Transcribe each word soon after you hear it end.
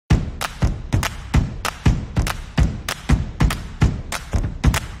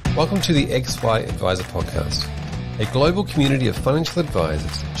Welcome to the XY Advisor Podcast, a global community of financial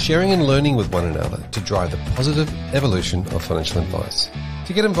advisors sharing and learning with one another to drive the positive evolution of financial advice.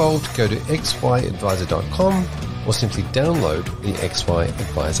 To get involved, go to xyadvisor.com or simply download the XY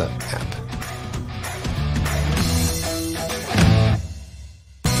Advisor app.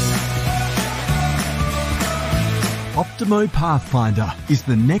 Optimo Pathfinder is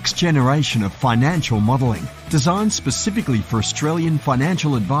the next generation of financial modelling. Designed specifically for Australian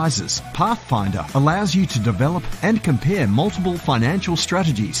financial advisors, Pathfinder allows you to develop and compare multiple financial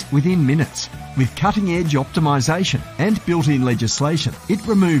strategies within minutes. With cutting-edge optimisation and built-in legislation, it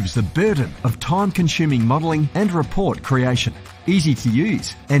removes the burden of time-consuming modelling and report creation. Easy to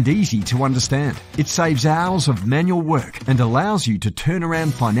use and easy to understand. It saves hours of manual work and allows you to turn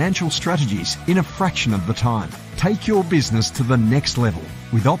around financial strategies in a fraction of the time. Take your business to the next level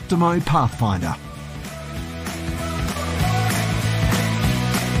with Optimo Pathfinder.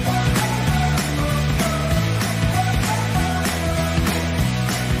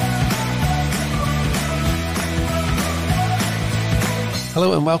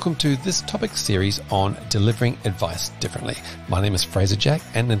 Hello and welcome to this topic series on delivering advice differently. My name is Fraser Jack,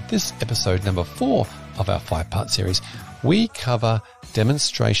 and in this episode number 4 of our 5-part series, we cover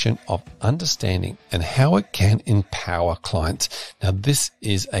demonstration of understanding and how it can empower clients. Now, this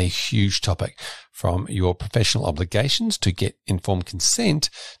is a huge topic, from your professional obligations to get informed consent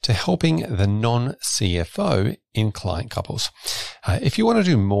to helping the non-CFO in client couples. If you want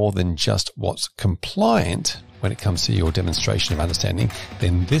to do more than just what's compliant when it comes to your demonstration of understanding,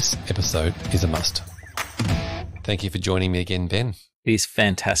 then this episode is a must. Thank you for joining me again, Ben. It is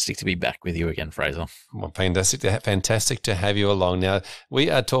fantastic to be back with you again, Fraser. Well, fantastic to have you along. Now,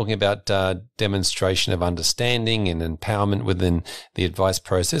 we are talking about demonstration of understanding and empowerment within the advice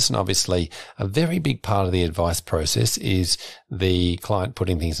process. And obviously, a very big part of the advice process is the client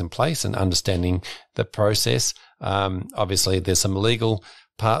putting things in place and understanding the process. Obviously, there's some legal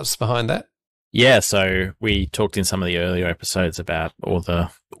parts behind that. Yeah, so we talked in some of the earlier episodes about all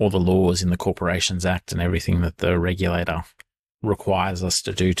the laws in the Corporations Act and everything that the regulator requires us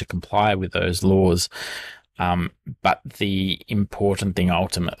to do to comply with those laws. But the important thing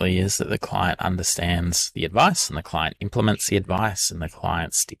ultimately is that the client understands the advice and the client implements the advice and the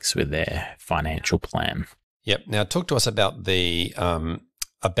client sticks with their financial plan. Yep. Now, talk to us about the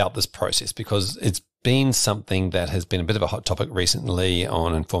about this process, because it's been something that has been a bit of a hot topic recently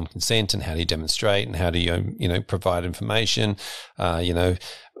on informed consent and how do you demonstrate and how do you provide information.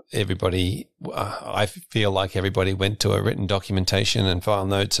 Everybody, I feel like everybody went to a written documentation and file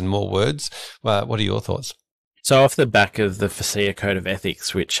notes and more words. What are your thoughts? So off the back of the FINNACLE Code of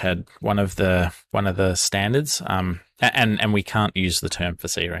Ethics, which had one of the standards, and we can't use the term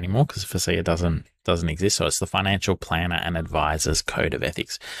FINNACLE anymore because FINNACLE doesn't exist. So it's the Financial Planner and Advisor's Code of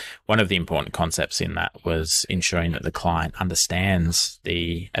Ethics. One of the important concepts in that was ensuring that the client understands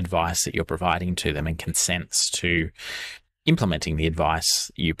the advice that you're providing to them and consents to implementing the advice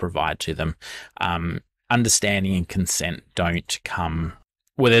you provide to them. Understanding and consent don't come.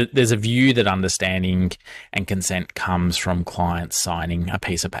 Well, there's a view that understanding and consent comes from clients signing a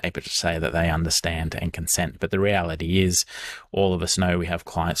piece of paper to say that they understand and consent. But the reality is, all of us know we have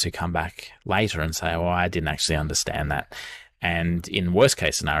clients who come back later and say, "Oh, I didn't actually understand that." And in worst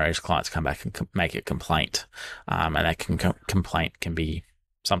case scenarios, clients come back and make a complaint, and that complaint can be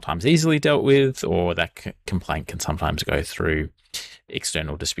sometimes easily dealt with, or that complaint can sometimes go through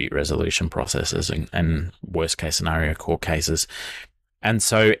external dispute resolution processes and worst case scenario court cases. And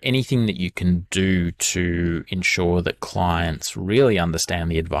so anything that you can do to ensure that clients really understand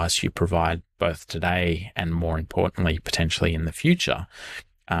the advice you provide both today and, more importantly, potentially in the future,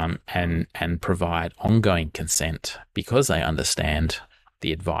 and provide ongoing consent because they understand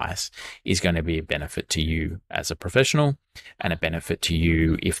the advice, is going to be a benefit to you as a professional and a benefit to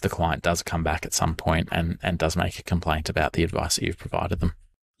you if the client does come back at some point and does make a complaint about the advice that you've provided them.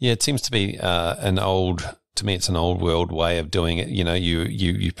 Yeah, it seems to be to me, it's an old world way of doing it.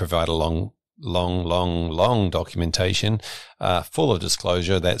 You provide a long documentation full of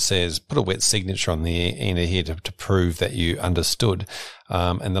disclosure that says, put a wet signature on the end of here to prove that you understood.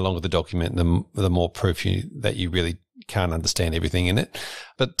 And the longer the document, the more proof that you really can't understand everything in it.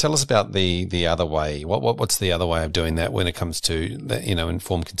 But tell us about the other way. What's the other way of doing that when it comes to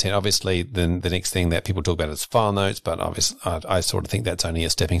informed consent? Obviously, then the next thing that people talk about is file notes, but obviously, I sort of think that's only a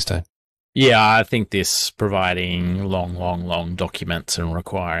stepping stone. Yeah, I think this providing long documents and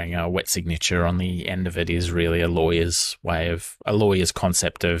requiring a wet signature on the end of it is really a lawyer's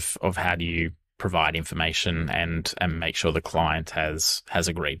concept of how do you provide information and make sure the client has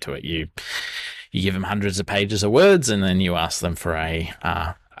agreed to it. You give them hundreds of pages of words and then you ask them for a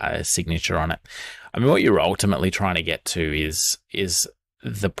a signature on it. I mean, what you're ultimately trying to get to is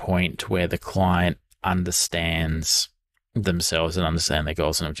the point where the client understands themselves and understand their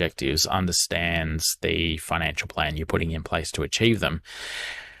goals and objectives, understands the financial plan you're putting in place to achieve them,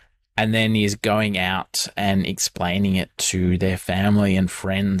 and then is going out and explaining it to their family and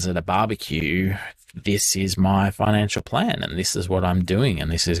friends at a barbecue. This is my financial plan, and this is what I'm doing,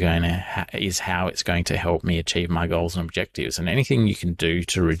 and this is is how it's going to help me achieve my goals and objectives. And anything you can do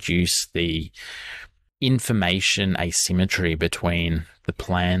to reduce the information asymmetry between the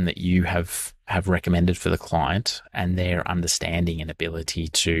plan that you have recommended for the client and their understanding and ability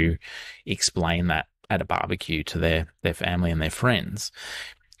to explain that at a barbecue to their family and their friends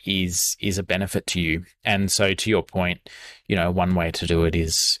is a benefit to you. And so, to your point, one way to do it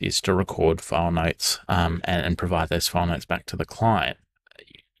is to record file notes and provide those file notes back to the client.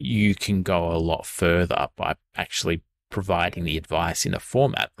 You can go a lot further by actually providing the advice in a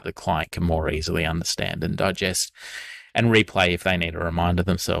format that the client can more easily understand and digest and replay if they need a reminder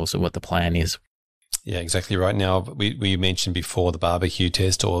themselves of what the plan is. Yeah, exactly right. Now, we mentioned before the barbecue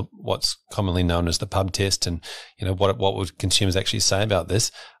test, or what's commonly known as the pub test, and what would consumers actually say about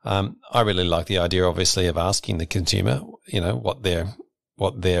this? I really like the idea, obviously, of asking the consumer, what their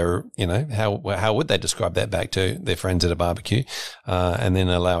how would they describe that back to their friends at a barbecue, and then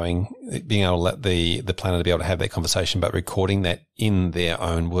being able to let the planner to be able to have that conversation, but recording that in their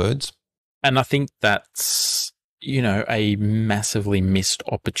own words. And I think that's a massively missed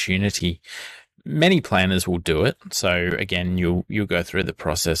opportunity. Many planners will do it. So again, you'll go through the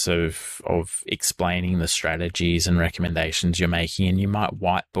process of explaining the strategies and recommendations you're making, and you might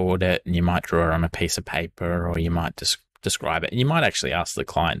whiteboard it, and you might draw it on a piece of paper, or you might describe it, and you might actually ask the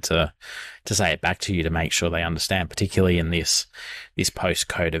client to say it back to you to make sure they understand, particularly in this post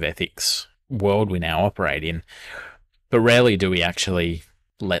code of ethics world we now operate in. But rarely do we actually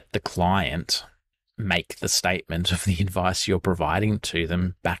let the client make the statement of the advice you're providing to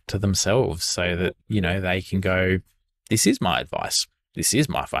them back to themselves, so that they can go, this is my advice, this is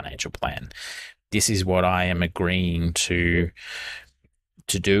my financial plan, this is what I am agreeing to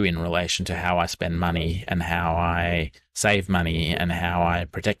do in relation to how I spend money and how I save money and how I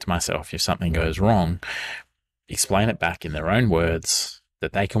protect myself if something goes wrong. Explain it back in their own words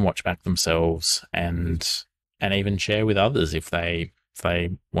that they can watch back themselves and even share with others if they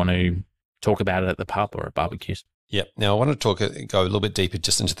want to talk about it at the pub or at barbecues. Yeah. Now, I want to go a little bit deeper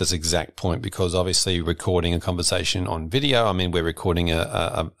just into this exact point, because obviously recording a conversation on video, I mean, we're recording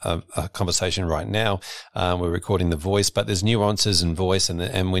a conversation right now. We're recording the voice, but there's nuances in voice,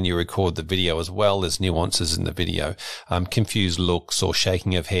 and when you record the video as well, there's nuances in the video. Confused looks or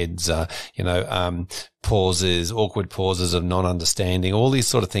shaking of heads, pauses, awkward pauses of non-understanding, all these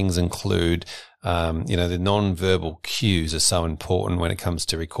sort of things include the non-verbal cues are so important when it comes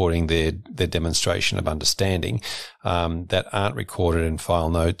to recording their demonstration of understanding, that aren't recorded in file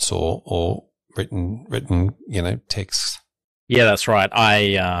notes or written texts. Yeah, that's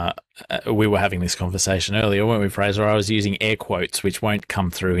right. We were having this conversation earlier, weren't we, Fraser? I was using air quotes, which won't come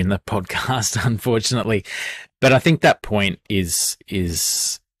through in the podcast, unfortunately. But I think that point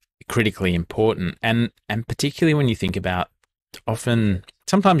is critically important, and particularly when you think about,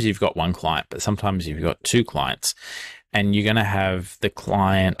 sometimes you've got one client, but sometimes you've got two clients, and you're going to have the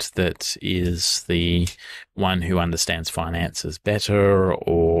client that is the one who understands finances better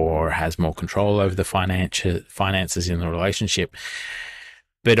or has more control over the finances in the relationship.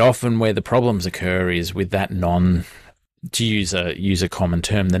 But often where the problems occur is with that to use a common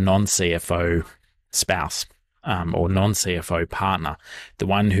term, the non-CFO spouse. Or non-CFO partner, the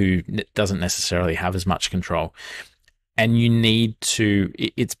one who doesn't necessarily have as much control. And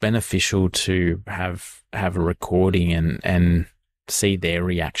it's beneficial to have a recording and see their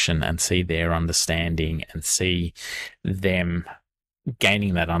reaction and see their understanding and see them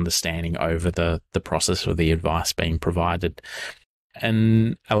gaining that understanding over the process of the advice being provided,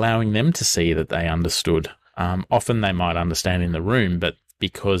 and allowing them to see that they understood. Often they might understand in the room, but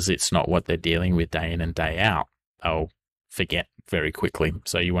because it's not what they're dealing with day in and day out, they'll forget very quickly.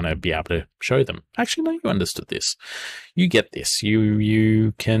 So you want to be able to show them, actually, no, you understood this. You get this.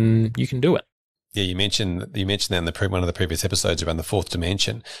 You can do it. Yeah, you mentioned that in one of the previous episodes around the fourth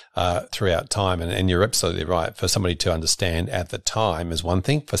dimension throughout time, and you're absolutely right. For somebody to understand at the time is one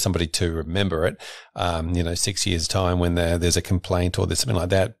thing. For somebody to remember it, 6 years time when there's a complaint or there's something like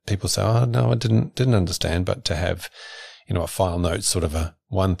that, people say, "Oh no, I didn't understand." But to have, a file note, sort of a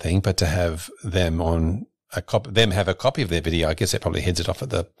one thing, but to have them have a copy of their video, I guess that probably heads it off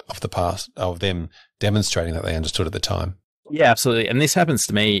the past of them demonstrating that they understood at the time. Yeah, absolutely. And this happens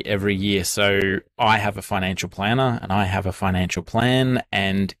to me every year. So I have a financial planner and I have a financial plan.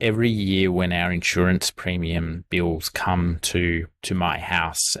 And every year when our insurance premium bills come to my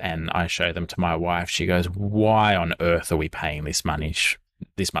house and I show them to my wife, she goes, "Why on earth are we paying this much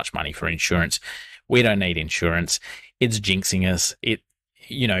money for insurance? We don't need insurance. It's jinxing us.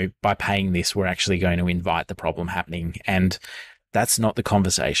 By paying this, we're actually going to invite the problem happening." And that's not the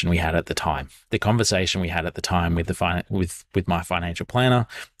conversation we had at the time. The conversation we had at the time with with my financial planner,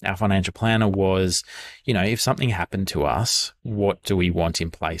 our financial planner was, if something happened to us, what do we want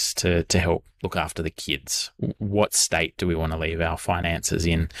in place to help look after the kids? What state do we want to leave our finances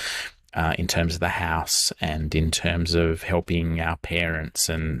in terms of the house and in terms of helping our parents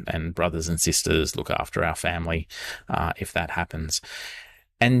and brothers and sisters look after our family if that happens?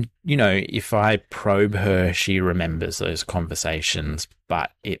 And, if I probe her, she remembers those conversations, but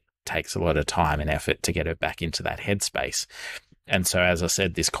it takes a lot of time and effort to get her back into that headspace. And so, as I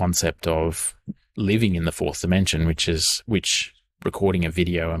said, this concept of living in the fourth dimension, which recording a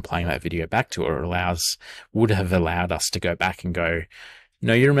video and playing that video back to her would have allowed us to go back and go,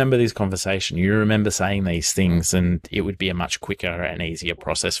 "No, you remember this conversation. You remember saying these things," and it would be a much quicker and easier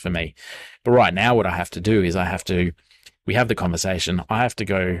process for me. But right now, what I have to do is we have the conversation. I have to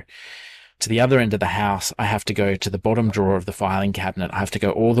go to the other end of the house. I have to go to the bottom drawer of the filing cabinet. I have to go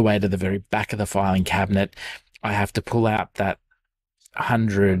all the way to the very back of the filing cabinet. I have to pull out that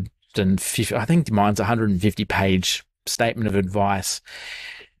 150, I think mine's 150-page statement of advice,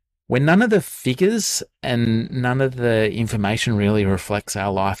 when none of the figures and none of the information really reflects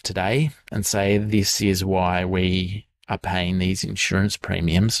our life today and say, this is why we are paying these insurance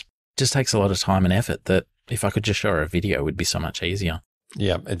premiums. It just takes a lot of time and effort that if I could just show her a video, it would be so much easier.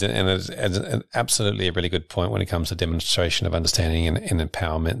 Yeah, and it's absolutely a really good point when it comes to demonstration of understanding and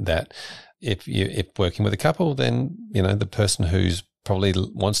empowerment, that if working with a couple, then, the person who's probably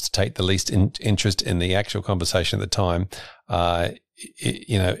wants to take the least interest in the actual conversation at the time,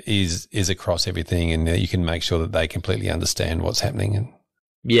 is across everything, and you can make sure that they completely understand what's happening.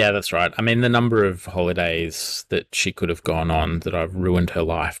 Yeah, that's right. I mean, the number of holidays that she could have gone on that I've ruined her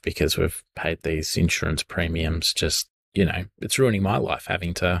life because we've paid these insurance premiums, just, it's ruining my life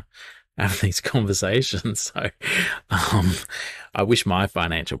having to have these conversations. So I wish my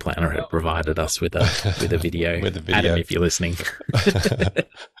financial planner had provided us with a video. With a video. Adam, if you're listening.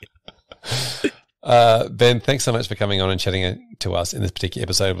 Ben, thanks so much for coming on and chatting to us in this particular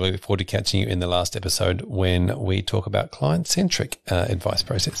episode. We look forward to catching you in the last episode when we talk about client-centric advice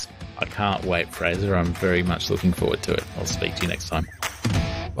process. I can't wait, Fraser. I'm very much looking forward to it. I'll speak to you next time.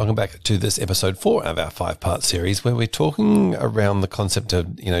 Welcome back to this episode 4 of our 5-part series, where we're talking around the concept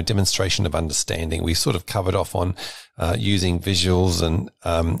of, demonstration of understanding. We sort of covered off on using visuals, and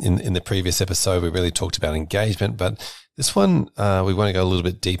in the previous episode, we really talked about engagement, but this one, we want to go a little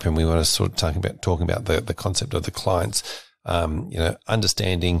bit deeper, and we want to sort of talking about the concept of the clients,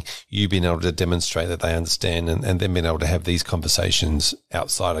 understanding, you being able to demonstrate that they understand, and then being able to have these conversations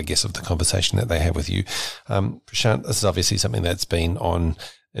outside, I guess, of the conversation that they have with you. Prashant, this is obviously something that's been on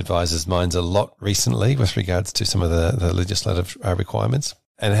advisors' minds a lot recently with regards to some of the legislative requirements.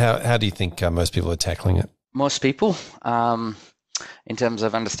 And how do you think most people are tackling it? Most people, in terms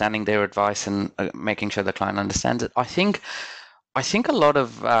of understanding their advice and making sure the client understands it. I think a lot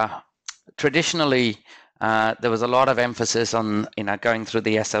of traditionally there was a lot of emphasis on going through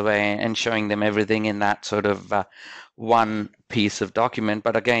the SOA and showing them everything in that sort of one piece of document.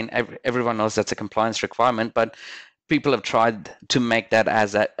 But again, everyone knows that's a compliance requirement. But people have tried to make that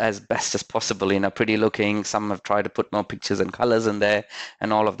as best as possible, pretty looking. Some have tried to put more pictures and colors in there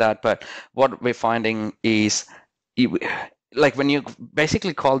and all of that. But what we're finding is, like when you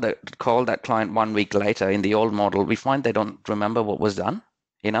basically call that client 1 week later in the old model, we find they don't remember what was done.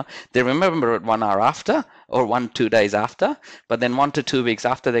 They remember it 1 hour after or 2 days after, but then 1 to 2 weeks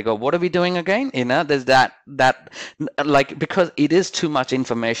after they go, what are we doing again? There's that because it is too much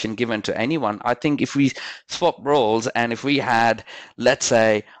information given to anyone. I think if we swap roles and if we had, let's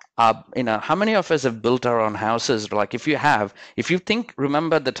say, how many of us have built our own houses? Like if you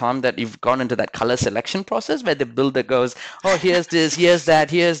remember the time that you've gone into that color selection process where the builder goes, oh, here's this, here's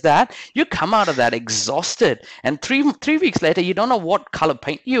that. You come out of that exhausted. And three weeks later, you don't know what color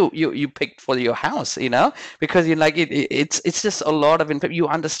paint you picked for your house, because you're like, it's just a lot of information. You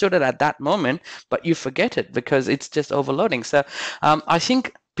understood it at that moment, but you forget it because it's just overloading. So I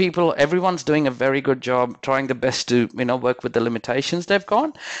think everyone's doing a very good job trying the best to work with the limitations they've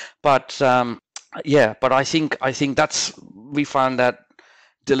got, but I think we found that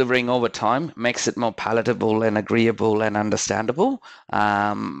delivering over time makes it more palatable and agreeable and understandable.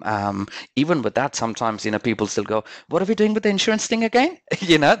 Even with that, sometimes, people still go, what are we doing with the insurance thing again?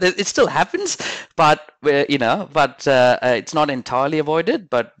 It still happens, but it's not entirely avoided,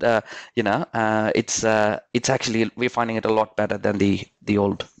 but it's actually, we're finding it a lot better than the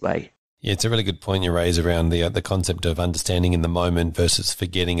old way. Yeah, it's a really good point you raise around the concept of understanding in the moment versus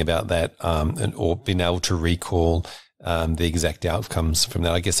forgetting about that, or being able to recall the exact outcomes from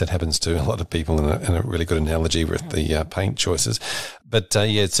that. I guess that happens to a lot of people, and a really good analogy with the paint choices. But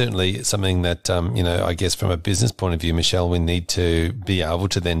it's certainly something that, I guess from a business point of view, Michelle, we need to be able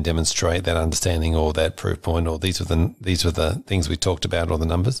to then demonstrate that understanding or that proof point, or these were the things we talked about, or the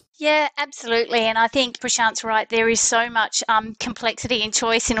numbers. Yeah, absolutely. And I think Prashant's right. There is so much complexity and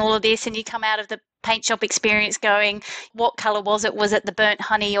choice in all of this, and you come out of the paint shop experience going, what colour was it? Was it the burnt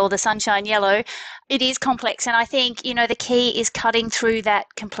honey or the sunshine yellow? It is complex. And I think, the key is cutting through that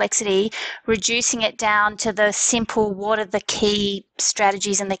complexity, reducing it down to the simple, what are the key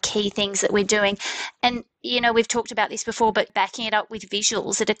strategies and the key things that we're doing. And, we've talked about this before, but backing it up with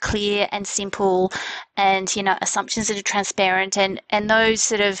visuals that are clear and simple, and, assumptions that are transparent, and those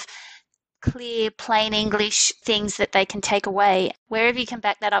sort of clear, plain English things that they can take away. Wherever you can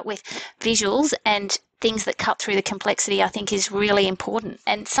back that up with visuals and things that cut through the complexity, I think is really important.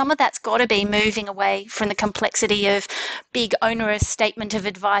 And some of that's got to be moving away from the complexity of big onerous statement of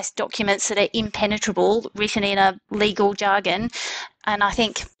advice documents that are impenetrable, written in a legal jargon. And I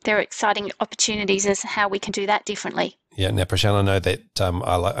think there are exciting opportunities as how we can do that differently. Yeah, now, Prashant, I know that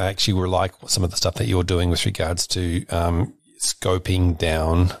I actually like some of the stuff that you're doing with regards to scoping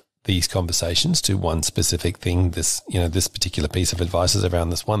down these conversations to one specific thing. This particular piece of advice is around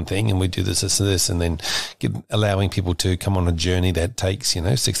this one thing, and we do this, and then allowing people to come on a journey that takes,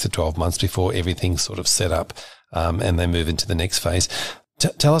 6 to 12 months before everything's sort of set up, and they move into the next phase.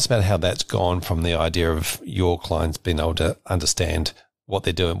 Tell us about how that's gone from the idea of your clients being able to understand what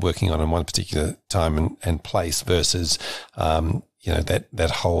they're doing, working on in one particular time and place versus,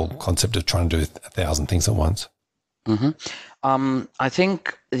 that whole concept of trying to do 1,000 things at once. Mm-hmm. I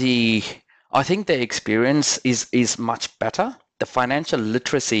think the experience is much better. The financial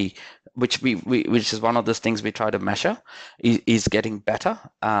literacy, which is one of those things we try to measure, is getting better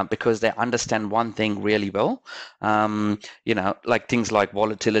because they understand one thing really well. Like things like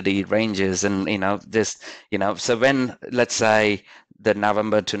volatility ranges, and so when, let's say, the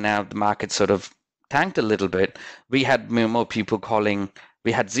November to now, the market sort of tanked a little bit, we had more people calling.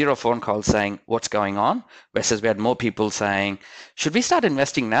 We had 0 phone calls saying, what's going on? Versus we had more people saying, should we start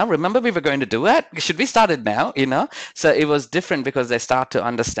investing now? Remember we were going to do it? Should we start it now? So it was different because they start to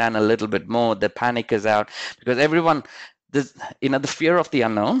understand a little bit more. The panic is out because everyone, the fear of the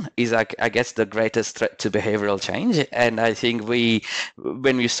unknown is, I guess, the greatest threat to behavioral change. And I think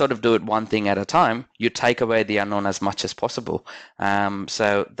when we sort of do it one thing at a time, you take away the unknown as much as possible.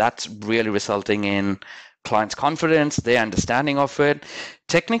 So that's really resulting in clients' confidence, their understanding of it.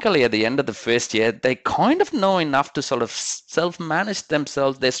 Technically, at the end of the first year, they kind of know enough to sort of self-manage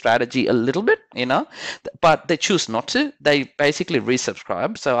themselves, their strategy a little bit, but they choose not to. They basically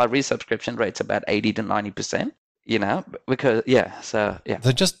resubscribe. So our resubscription rate's about 80 to 90%, because, So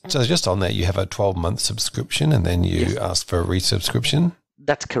just on that, you have a 12-month subscription and then you ask for a resubscription?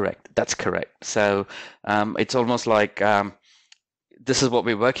 That's correct. So it's almost like, this is what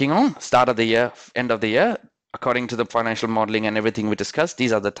we're working on, start of the year, end of the year, according to the financial modeling and everything we discussed.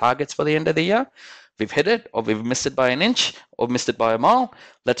 These are the targets for the end of the year. We've hit it, or we've missed it by an inch, or missed it by a mile.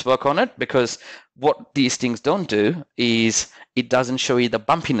 Let's work on it, because what these things don't do is it doesn't show you the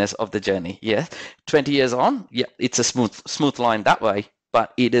bumpiness of the journey. 20 years on, it's a smooth line that way,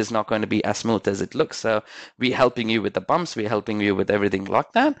 but it is not going to be as smooth as it looks. So we're helping you with the bumps, we're helping you with everything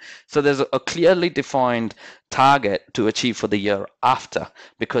like that. So there's a clearly defined target to achieve for the year after,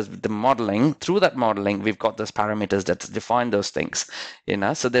 because the modeling, through that modeling, we've got those parameters that define those things,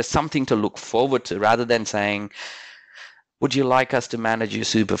 so there's something to look forward to rather than saying, would you like us to manage your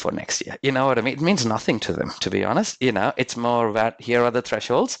super for next year? You know what I mean? It means nothing to them, to be honest. It's more about, here are the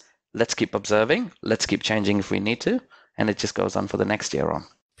thresholds. Let's keep observing. Let's keep changing if we need to. And it just goes on for the next year on.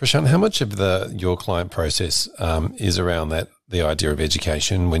 Prashant, how much of your client process is around the idea of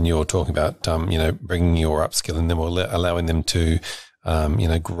education when you're talking about, bringing your upskilling them or allowing them to,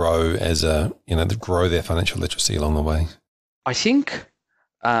 grow grow their financial literacy along the way? I think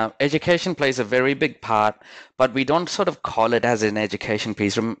education plays a very big part, but we don't sort of call it as an education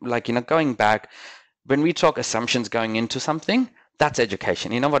piece. Going back, when we talk assumptions going into something, that's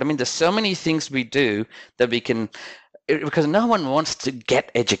education. You know what I mean? There's so many things we do that we can because no one wants to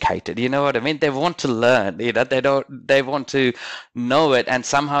get educated, you know what I mean? They want to learn, they want to know it, and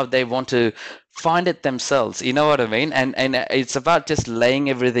somehow they want to find it themselves, you know what I mean? And it's about just laying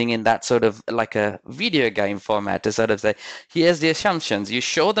everything in that sort of like a video game format to sort of say, here's the assumptions. You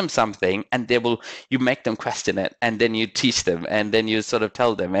show them something, and you make them question it, and then you teach them, and then you sort of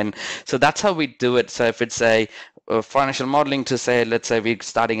tell them. And so that's how we do it. So if it's financial modeling, to say, let's say we're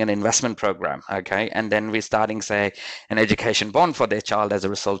starting an investment program, okay, and then we're starting, say, an education bond for their child as a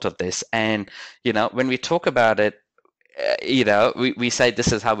result of this. And when we talk about it, we say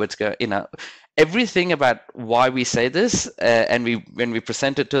this is how it's going. Everything about why we say this, and when we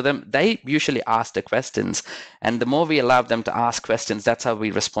present it to them, they usually ask the questions, and the more we allow them to ask questions, that's how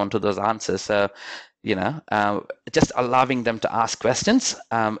we respond to those answers. So just allowing them to ask questions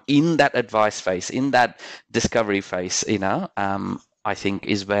in that advice phase, in that discovery phase, I think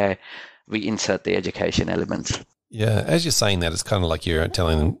is where we insert the education elements. Yeah, as you're saying that, it's kind of like you're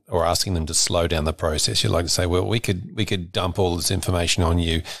telling them or asking them to slow down the process. You'd like to say, well, we could dump all this information on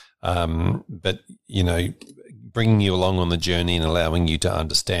you, but bringing you along on the journey and allowing you to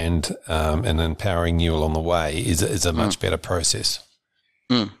understand and empowering you along the way is a much better process.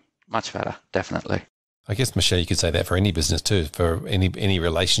 Much better, definitely. I guess, Michelle, you could say that for any business too, for any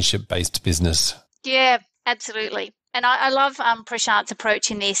relationship-based business. Yeah, absolutely. And I love Prashant's approach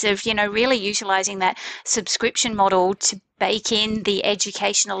in this of, really utilising that subscription model to bake in the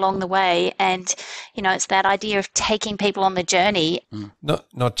education along the way. And, it's that idea of taking people on the journey.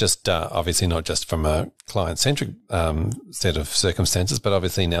 Not just, obviously not just from a client-centric set of circumstances, but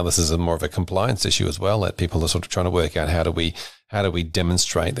obviously now this is more of a compliance issue as well, that people are sort of trying to work out how do we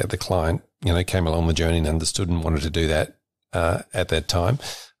demonstrate that the client, came along the journey and understood and wanted to do that at that time.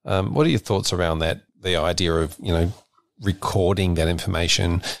 What are your thoughts around that? The idea of, recording that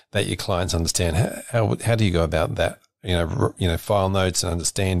information that your clients understand. How do you go about that? File notes and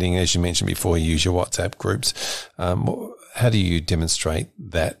understanding, as you mentioned before, you use your WhatsApp groups. How do you demonstrate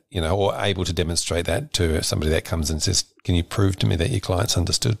that, or able to demonstrate that to somebody that comes and says, can you prove to me that your clients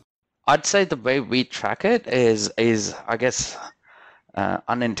understood? I'd say the way we track it is I guess,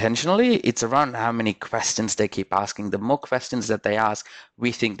 unintentionally, it's around how many questions they keep asking. The more questions that they ask,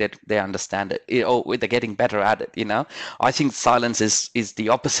 we think that they understand it, or they're getting better at it. I think silence is the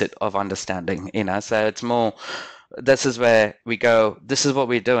opposite of understanding. So it's more, this is where we go, this is what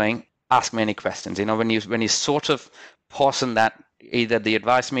we're doing, ask many questions. When you sort of pause on that, either the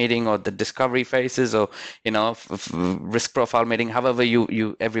advice meeting or the discovery phases, or risk profile meeting, however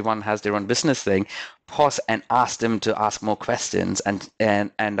you everyone has their own business thing, pause and ask them to ask more questions, and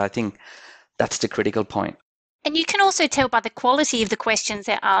I think that's the critical point. And you can also tell by the quality of the questions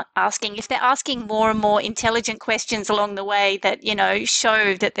they're asking. If they're asking more and more intelligent questions along the way that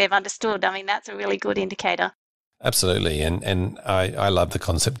show that they've understood, I mean, that's a really good indicator. Absolutely, and I love the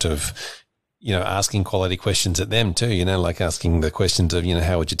concept of asking quality questions at them too, like asking the questions of,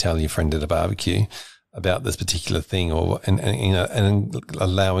 how would you tell your friend at a barbecue about this particular thing, and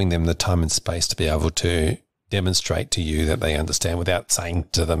allowing them the time and space to be able to demonstrate to you that they understand without saying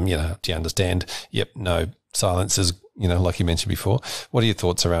to them, do you understand? Yep, no, silence is, like you mentioned before. What are your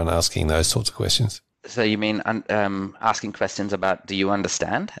thoughts around asking those sorts of questions? So you mean asking questions about, do you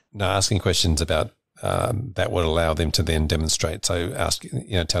understand? No, asking questions about that would allow them to then demonstrate. So ask,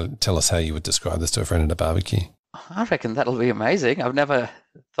 tell us how you would describe this to a friend at a barbecue. I reckon that'll be amazing. I've never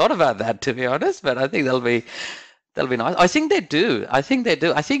thought about that, to be honest, but I think that'll be nice. I think they do. I think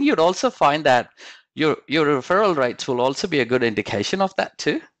you'd also find that your referral rates will also be a good indication of that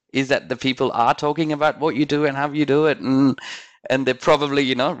too. Is that the people are talking about what you do and how you do it, and they're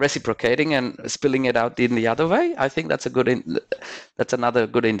probably reciprocating and spilling it out in the other way. I think that's another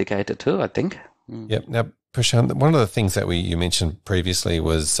good indicator too, I think. Yep. Now, Prashant, one of the things that you mentioned previously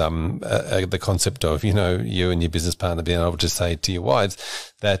was the concept of, you and your business partner being able to say to your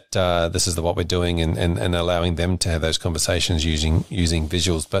wives that this is what we're doing, and allowing them to have those conversations using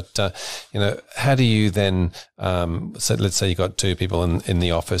visuals. But, how do you then, so let's say you've got two people in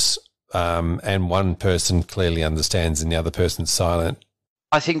the office, and one person clearly understands and the other person's silent.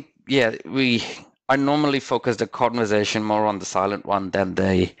 I think, I normally focus the conversation more on the silent one than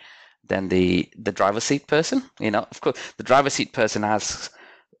the driver's seat person. Of course, the driver's seat person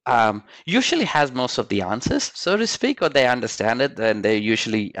usually has most of the answers, so to speak, or they understand it, and they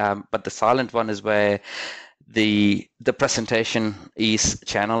usually, but the silent one is where the presentation is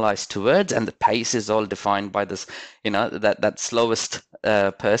channelized towards, and the pace is all defined by this, that slowest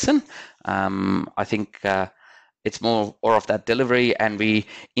person. I think it's more of that delivery, and we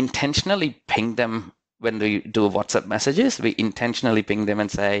intentionally ping them when we do WhatsApp messages, we intentionally ping them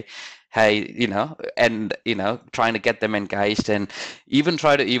and say, hey, trying to get them engaged, and even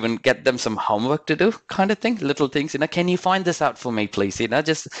try to even get them some homework to do, kind of thing, little things, can you find this out for me, please?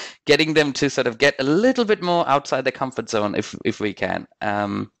 Just getting them to sort of get a little bit more outside the comfort zone if we can.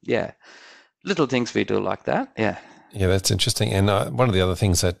 Little things we do like that. Yeah. Yeah, that's interesting. And one of the other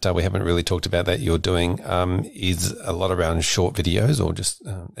things that we haven't really talked about that you're doing is a lot around short videos or just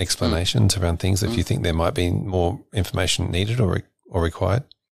explanations around things if you think there might be more information needed or required.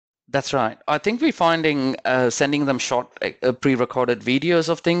 That's right. I think we're finding sending them short pre-recorded videos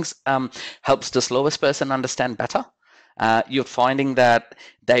of things helps the slowest person understand better. You're finding that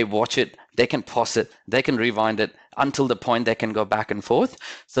they watch it, they can pause it, they can rewind it until the point they can go back and forth.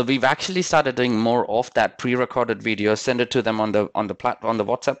 So we've actually started doing more of that pre-recorded video, send it to them on the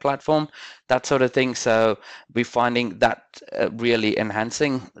WhatsApp platform, that sort of thing. So we're finding that really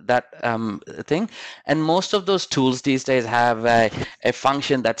enhancing that thing. And most of those tools these days have a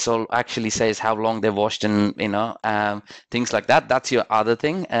function that actually says how long they've watched and things like that. That's your other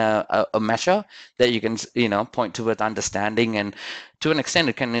thing, a measure that you can point to with understanding. And to an extent,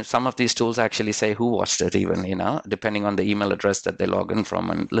 it can, some of these tools actually say who watched it even, depending on the email address that they log in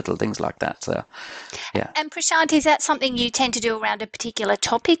from and little things like that. So, yeah. And Prashant, is that something you tend to do around a particular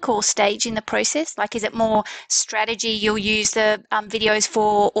topic or stage in the process? Like, is it more strategy you'll use the videos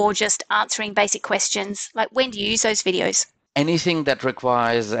for, or just answering basic questions? Like, when do you use those videos? Anything that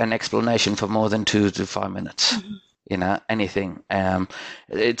requires an explanation for more than 2 to 5 minutes. Mm-hmm. Anything.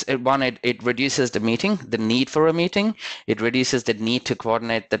 It reduces the need for a meeting. It reduces the need to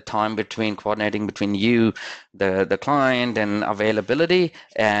coordinate the time coordinating between you, the client, and availability,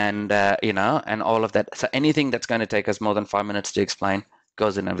 and and all of that. So anything that's going to take us more than 5 minutes to explain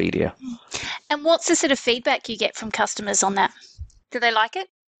goes in a video. And what's the sort of feedback you get from customers on that? Do they like it?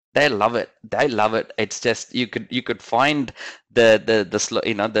 They love it. It's just you could find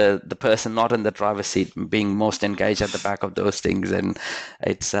the person not in the driver's seat being most engaged at the back of those things, and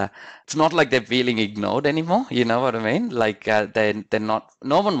it's not like they're feeling ignored anymore. You know what I mean? Like they're not.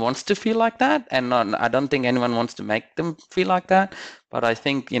 No one wants to feel like that, and I don't think anyone wants to make them feel like that. But I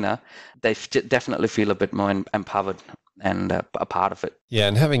think they definitely feel a bit more empowered and a part of it. Yeah,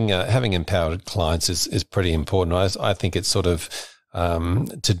 and having empowered clients is pretty important. I think it's sort of.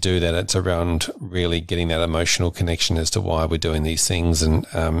 To do that, it's around really getting that emotional connection as to why we're doing these things, and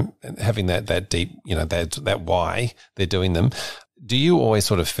having that deep, that why they're doing them. Do you always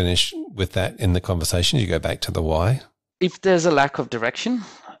sort of finish with that in the conversation? You go back to the why? If there's a lack of direction,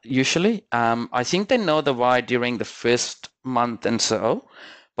 usually, I think they know the why during the first month and so.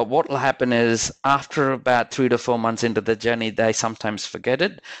 But what will happen is after about 3 to 4 months into the journey, they sometimes forget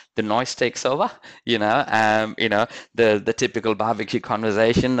it. The noise takes over, the typical barbecue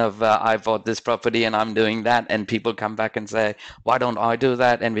conversation of I bought this property and I'm doing that. And people come back and say, why don't I do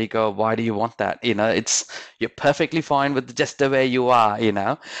that? And we go, why do you want that? You're perfectly fine with just the way you are,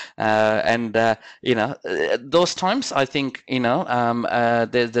 those times I think,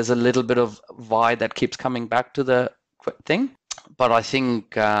 there's a little bit of why that keeps coming back to the thing. But I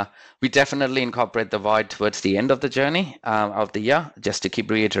think we definitely incorporate the why towards the end of the journey of the year, just to keep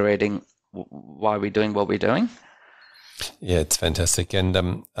reiterating why we're doing what we're doing. Yeah, it's fantastic. And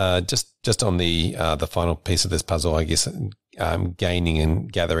just on the final piece of this puzzle, I guess, gaining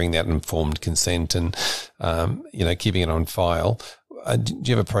and gathering that informed consent and keeping it on file. Do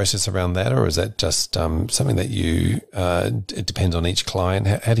you have a process around that, or is that just something that it depends on each client?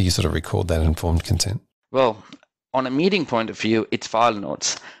 How do you sort of record that informed consent? Well, on a meeting point of view, it's file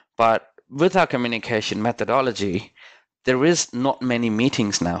notes. But with our communication methodology, there is not many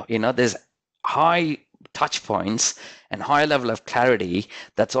meetings now. There's high touch points and high level of clarity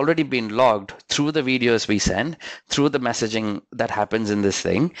that's already been logged through the videos we send, through the messaging that happens in this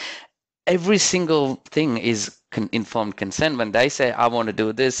thing. Every single thing is informed consent. When they say, I want to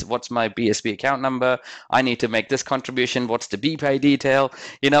do this, what's my BSB account number? I need to make this contribution. What's the BPay detail?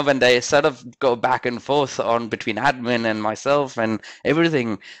 When they sort of go back and forth on between admin and myself and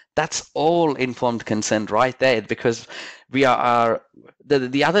everything, that's all informed consent right there, because we are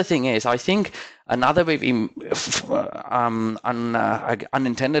the other thing is, I think another way we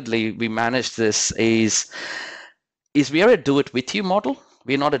unintendedly we manage this is we are a do it with you model.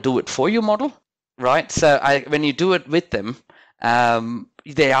 We're not a do it for you model, right? So when you do it with them,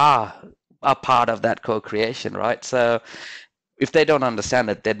 they are a part of that co-creation, right? So if they don't understand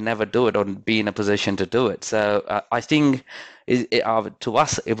it, they'd never do it or be in a position to do it. So I think to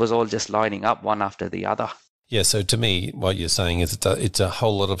us, it was all just lining up one after the other. Yeah, so to me, what you're saying is it's a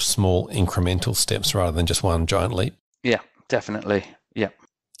whole lot of small incremental steps rather than just one giant leap. Yeah, definitely. Yeah.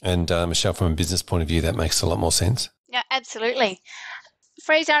 And Michelle, from a business point of view, that makes a lot more sense. Yeah, absolutely.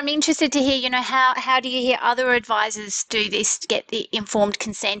 Fraser, I'm interested to hear, how do you hear other advisors do this to get the informed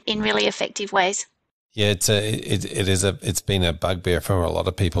consent in really effective ways? Yeah, it's been a bugbear for a lot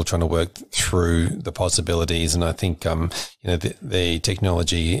of people trying to work through the possibilities, and I think the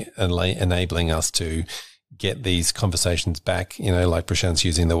technology enabling us to get these conversations back, like Prashant's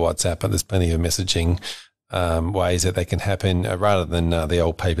using the WhatsApp, but there's plenty of messaging ways that they can happen rather than the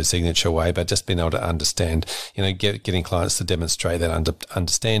old paper signature way, but just being able to understand, getting clients to demonstrate that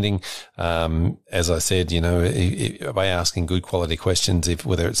understanding. As I said, by asking good quality questions,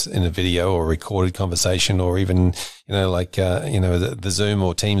 whether it's in a video or recorded conversation, or even, the Zoom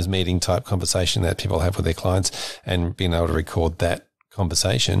or Teams meeting type conversation that people have with their clients, and being able to record that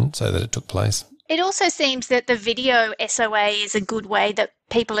conversation so that it took place. It also seems that the video SOA is a good way that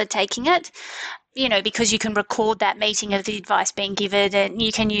people are taking it. Because you can record that meeting of the advice being given, and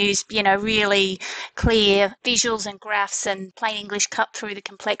you can use, really clear visuals and graphs and plain English cut through the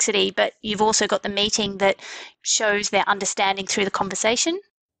complexity, but you've also got the meeting that shows their understanding through the conversation.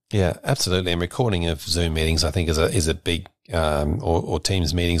 Yeah, absolutely. And recording of Zoom meetings, I think, is a big, or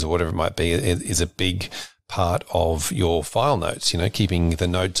Teams meetings or whatever it might be, is a big part of your file notes, keeping the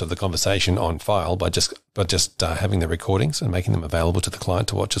notes of the conversation on file by just having the recordings and making them available to the client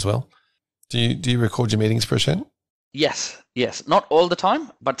to watch as well. Do you record your meetings, Prashant? Yes. Not all the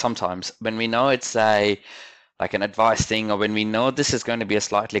time, but sometimes when we know it's like an advice thing, or when we know this is going to be a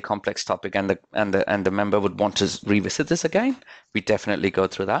slightly complex topic, and the member would want to revisit this again, we definitely go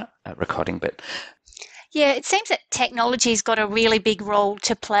through that recording bit. Yeah, it seems that technology's got a really big role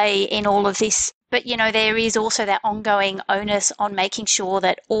to play in all of this. But, there is also that ongoing onus on making sure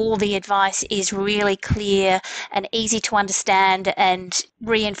that all the advice is really clear and easy to understand, and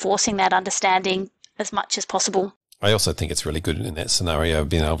reinforcing that understanding as much as possible. I also think it's really good in that scenario of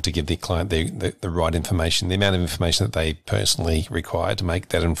being able to give the client the right information, the amount of information that they personally require to make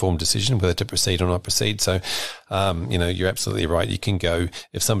that informed decision whether to proceed or not proceed. So, you're absolutely right. You can go,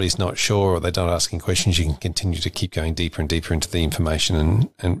 if somebody's not sure or they're not asking questions, you can continue to keep going deeper and deeper into the information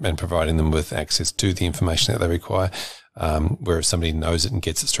and providing them with access to the information that they require. Where if somebody knows it and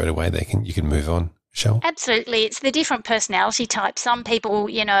gets it straight away, you can move on. Michelle? Absolutely. It's the different personality types. Some people,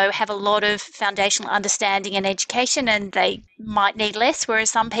 have a lot of foundational understanding and education, and they might need less, whereas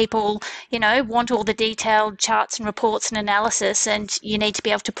some people, want all the detailed charts and reports and analysis, and you need to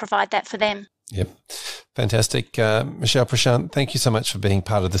be able to provide that for them. Yep. Fantastic. Michelle, Prashant, thank you so much for being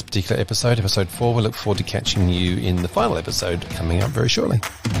part of this particular episode 4. We look forward to catching you in the final episode coming up very shortly.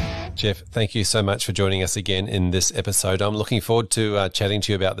 Geoff, thank you so much for joining us again in this episode. I'm looking forward to chatting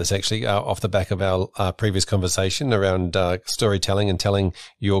to you about this actually off the back of our previous conversation around storytelling and telling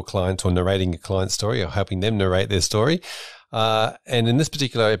your client or narrating your client's story or helping them narrate their story. And in this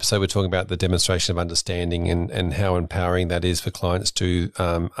particular episode, we're talking about the demonstration of understanding and how empowering that is for clients to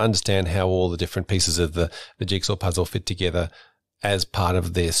understand how all the different pieces of the jigsaw puzzle fit together as part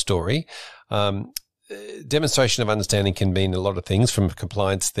of their story. Demonstration of understanding can mean a lot of things, from a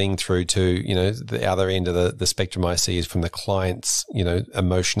compliance thing through to, the other end of the spectrum I see is from the client's,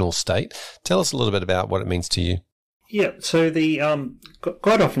 emotional state. Tell us a little bit about what it means to you. Yeah, so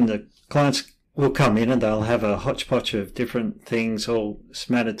quite often the clients will come in and they'll have a hodgepodge of different things all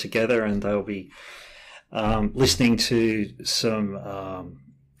smattered together, and they'll be listening to some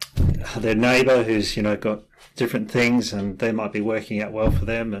their neighbour who's got different things, and they might be working out well for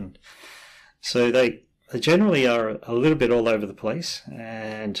them, and so they generally are a little bit all over the place.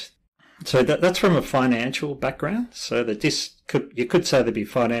 And so that's from a financial background. So you could say they'd be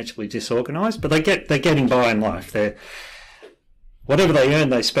financially disorganised, but they're getting by in life. Whatever they earn,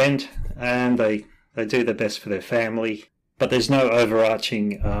 they spend, and they do their best for their family. But there's no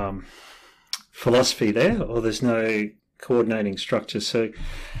overarching philosophy there, or there's no coordinating structure. So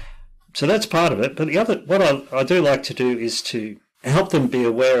that's part of it. But what I do like to do is to help them be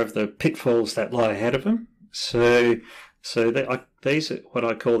aware of the pitfalls that lie ahead of them. So these are what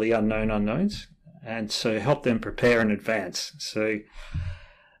I call the unknown unknowns, and so help them prepare in advance. So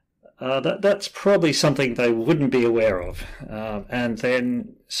that's probably something they wouldn't be aware of, and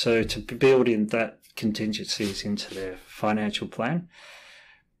then so to build in that contingencies into their financial plan.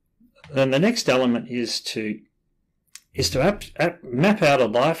 Then the next element is to map out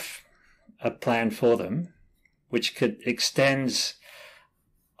a plan for them, which extends,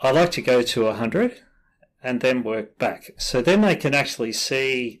 I like to go to 100 and then work back. So then they can actually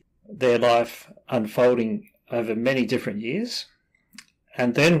see their life unfolding over many different years.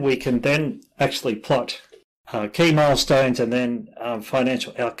 And then we can then actually plot key milestones and then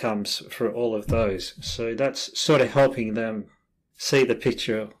financial outcomes for all of those. So that's sort of helping them see the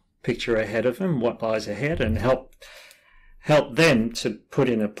picture ahead of them, what lies ahead, and help them to put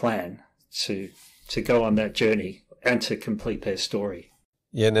in a plan to go on that journey and to complete their story.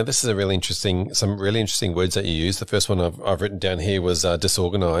 Yeah, now this is some really interesting words that you use. The first one I've written down here was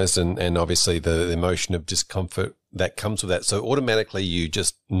disorganized, and obviously the emotion of discomfort that comes with that. So automatically you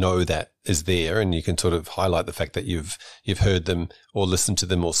just know that is there, and you can sort of highlight the fact that you've heard them or listened to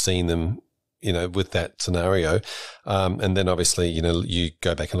them or seen them, with that scenario. And then obviously, you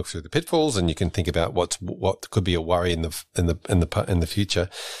go back and look through the pitfalls, and you can think about what could be a worry in the future.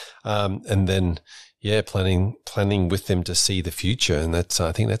 And then, yeah, planning with them to see the future. And I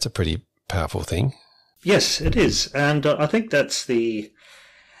think that's a pretty powerful thing. Yes, it is. And I think that's a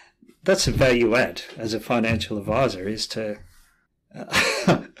value add as a financial advisor, is to,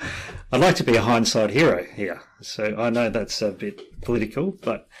 I'd like to be a hindsight hero here. So I know that's a bit political,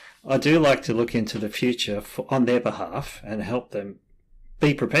 but I do like to look into the future on their behalf and help them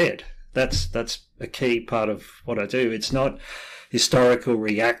be prepared. That's a key part of what I do. It's not historical,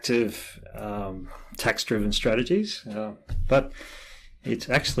 reactive, tax-driven strategies, but it's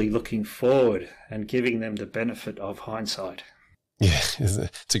actually looking forward and giving them the benefit of hindsight. Yeah,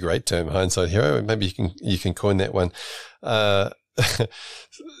 it's a great term, hindsight hero. Maybe you can coin that one.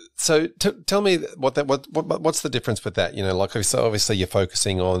 So tell me what's the difference with that? So obviously you're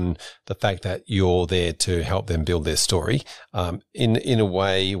focusing on the fact that you're there to help them build their story. In a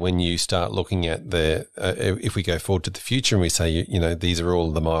way, when you start looking at if we go forward to the future and we say, these are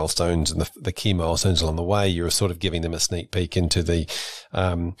all the milestones and the key milestones along the way, you're sort of giving them a sneak peek into the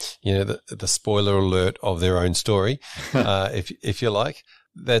spoiler alert of their own story, if you like.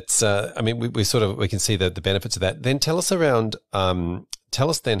 That's, we can see the benefits of that. Then tell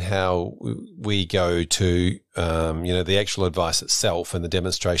us then how we go to, the actual advice itself and the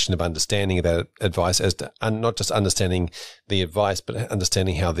demonstration of understanding of that advice, as to not just understanding the advice, but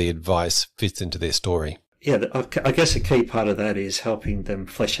understanding how the advice fits into their story. Yeah, I guess a key part of that is helping them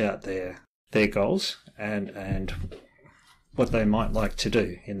flesh out their goals and what they might like to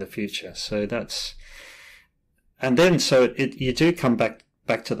do in the future. So you do come back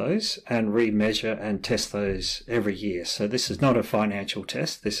to those and remeasure and test those every year. So this is not a financial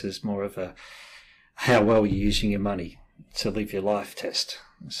test. This is more of a how well you're using your money to live your life test.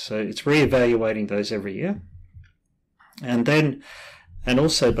 So it's reevaluating those every year,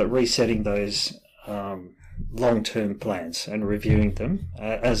 but resetting those long-term plans and reviewing them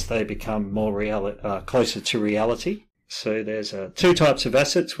as they become more closer to reality. So there's two types of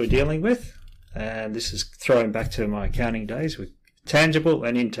assets we're dealing with, and this is throwing back to my accounting days with tangible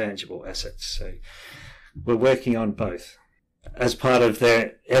and intangible assets. So we're working on both as part of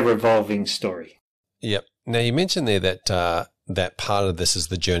their ever-evolving story. Yep. Now, you mentioned there that part of this is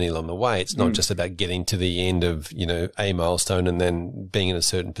the journey along the way. It's not just about getting to the end of, a milestone and then being in a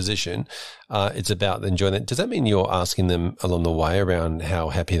certain position. It's about enjoying that. Does that mean you're asking them along the way around how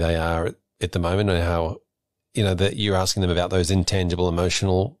happy they are at the moment, and how, that you're asking them about those intangible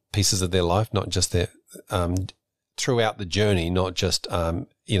emotional pieces of their life, not just their throughout the journey, not just,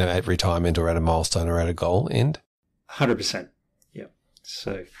 at retirement or at a milestone or at a goal end? 100%. Yeah.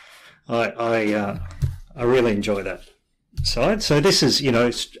 So I really enjoy that side. So this is,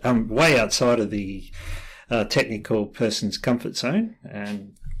 way outside of the technical person's comfort zone,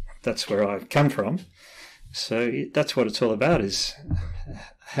 and that's where I've come from. So that's what it's all about, is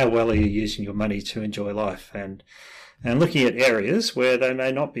how well are you using your money to enjoy life, and looking at areas where they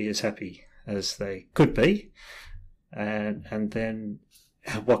may not be as happy as they could be. And then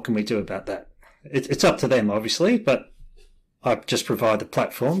what can we do about that? It's up to them, obviously, but I just provide the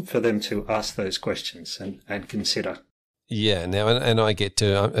platform for them to ask those questions and consider. Yeah. Now, and I get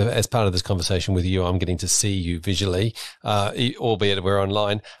to, as part of this conversation with you, I'm getting to see you visually, albeit we're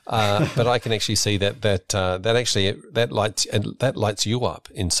online, but I can actually see that lights you up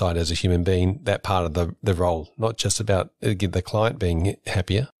inside as a human being, that part of the role, not just about the client being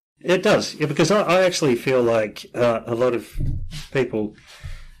happier. It does, yeah, because I actually feel like a lot of people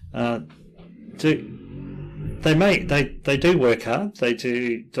do work hard, they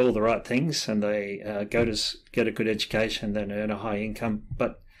do all the right things, and they go to get a good education, then earn a high income,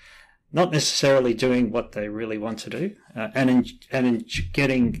 but not necessarily doing what they really want to do, and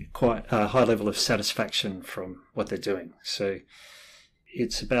getting quite a high level of satisfaction from what they're doing. So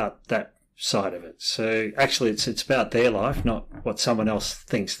it's about that side of it. So actually it's about their life, not what someone else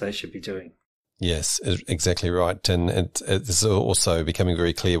thinks they should be doing. Yes, exactly right. And it's also becoming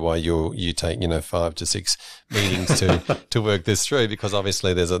very clear why you take, 5 to 6 meetings to work this through, because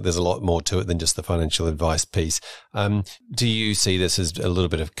obviously there's a lot more to it than just the financial advice piece. Do you see this as a little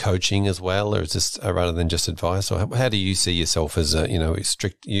bit of coaching as well, or is this rather than just advice? Or how do you see yourself as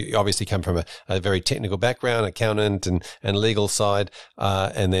strict? You obviously come from a very technical background, accountant and legal side,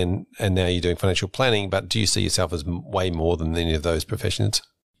 and now you're doing financial planning, but do you see yourself as way more than any of those professions?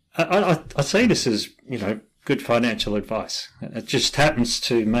 I see this as, good financial advice. It just happens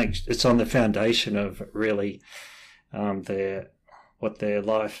to it's on the foundation of really what their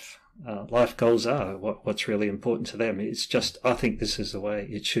life goals are, what's really important to them. It's just, I think this is the way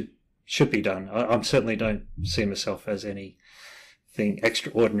it should be done. I certainly don't see myself as anything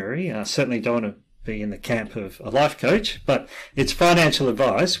extraordinary. I certainly don't want to be in the camp of a life coach, but it's financial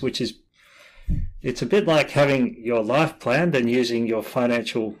advice, which is, it's a bit like having your life planned and using your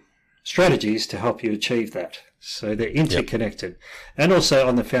financial strategies to help you achieve that. So they're interconnected, and also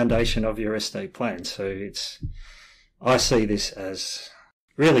on the foundation of your estate plan. So I see this as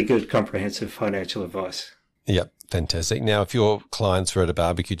really good, comprehensive financial advice. Yep, fantastic. Now, if your clients were at a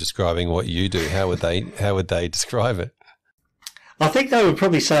barbecue describing what you do, how would they describe it? I think they would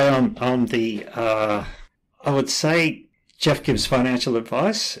probably say I would say Geoff gives financial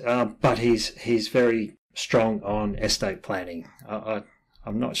advice, but he's very strong on estate planning.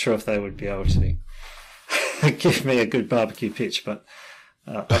 I'm not sure if they would be able to give me a good barbecue pitch, but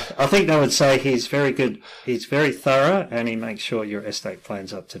I think they would say he's very good. He's very thorough, and he makes sure your estate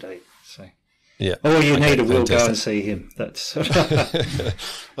plan's up to date. So, yeah. All you need, we'll go and see him. That's.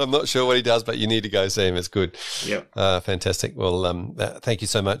 I'm not sure what he does, but you need to go see him. It's good. Yeah. Fantastic. Well, thank you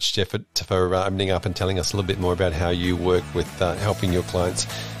so much, Geoff, for opening up and telling us a little bit more about how you work with helping your clients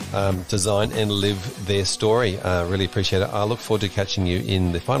design and live their story. Really appreciate it. I look forward to catching you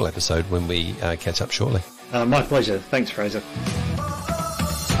in the final episode when we catch up shortly. My pleasure. Thanks, Fraser.